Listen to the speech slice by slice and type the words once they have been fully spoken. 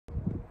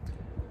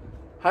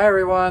Hi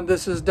everyone,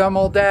 this is Dumb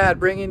Old Dad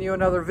bringing you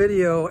another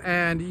video,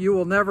 and you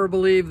will never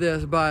believe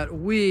this, but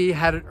we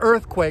had an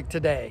earthquake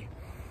today.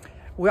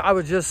 I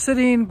was just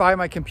sitting by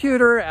my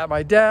computer at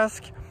my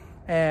desk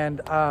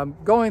and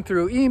going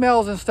through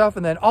emails and stuff,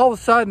 and then all of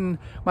a sudden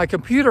my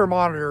computer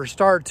monitor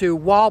started to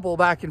wobble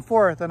back and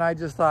forth, and I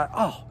just thought,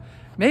 oh,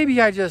 maybe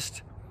I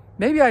just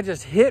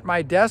hit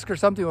my desk or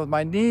something with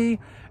my knee,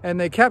 and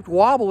they kept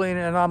wobbling,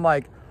 and I'm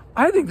like,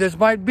 I think this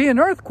might be an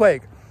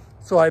earthquake.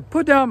 So I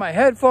put down my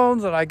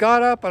headphones and I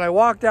got up and I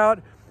walked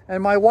out,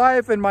 and my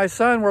wife and my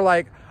son were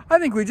like, I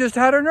think we just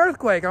had an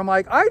earthquake. I'm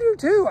like, I do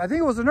too. I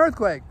think it was an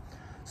earthquake.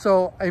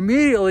 So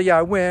immediately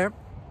I went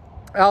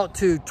out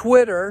to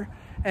Twitter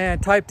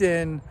and typed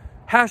in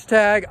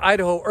hashtag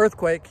Idaho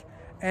earthquake.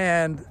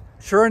 And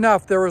sure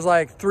enough, there was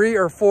like 3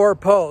 or 4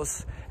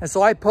 posts. And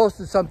so I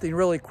posted something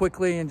really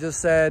quickly and just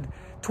said,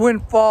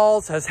 Twin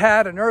Falls has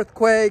had an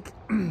earthquake.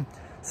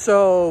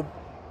 So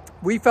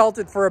we felt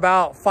it for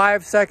about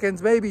 5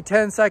 seconds, maybe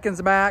 10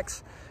 seconds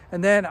max.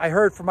 And then I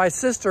heard from my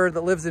sister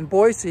that lives in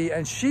Boise,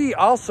 and she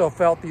also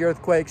felt the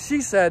earthquake. She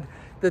said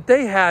that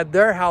they had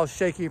their house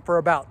shaking for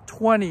about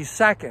 20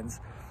 seconds.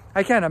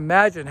 I can't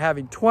imagine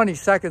having 20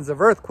 seconds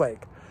of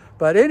earthquake.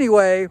 But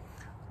anyway,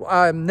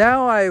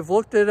 now I've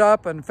looked it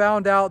up and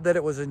found out that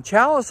it was in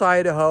Chalice,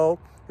 Idaho.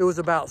 It was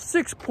about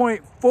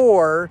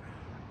 6.4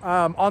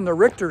 on the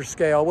Richter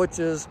scale, which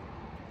is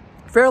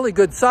fairly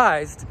good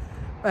sized.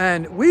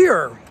 And we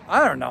are,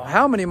 I don't know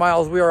how many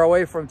miles we are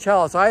away from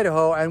Chalice,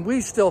 Idaho, and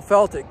we still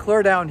felt it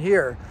clear down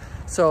here.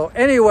 So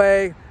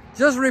anyway,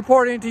 just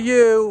reporting to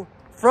you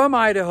from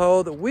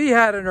Idaho that we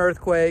had an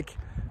earthquake.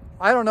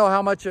 I don't know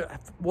how much it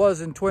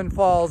was in Twin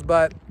Falls,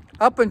 but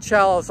up in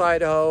Chalice,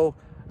 Idaho,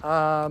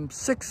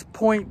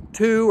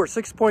 6.2 or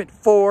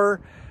 6.4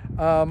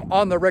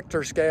 on the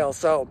Richter scale.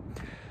 So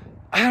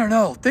I don't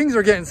know, things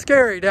are getting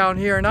scary down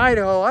here in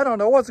Idaho. I don't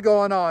know what's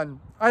going on.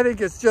 I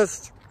think it's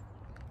just,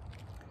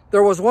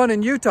 there was one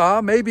in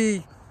Utah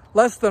maybe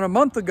less than a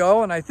month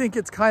ago, and I think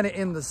it's kind of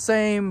in the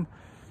same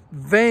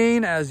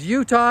vein as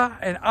Utah.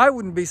 And I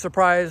wouldn't be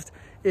surprised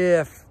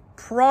if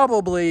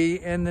probably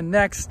in the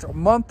next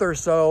month or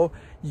so,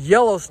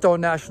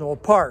 Yellowstone National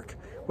Park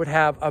would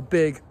have a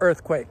big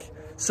earthquake.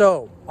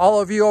 So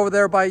all of you over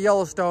there by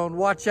Yellowstone,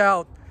 watch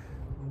out.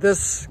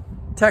 This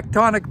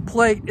tectonic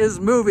plate is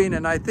moving,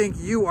 and I think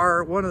you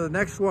are one of the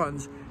next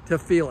ones to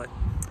feel it.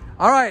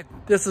 All right,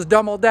 this is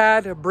Dumb Old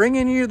Dad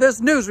bringing you this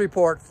news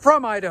report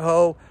from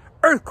Idaho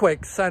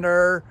Earthquake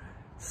Center.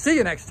 See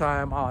you next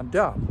time on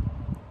Dumb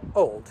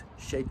Old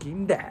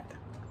Shaking Dad.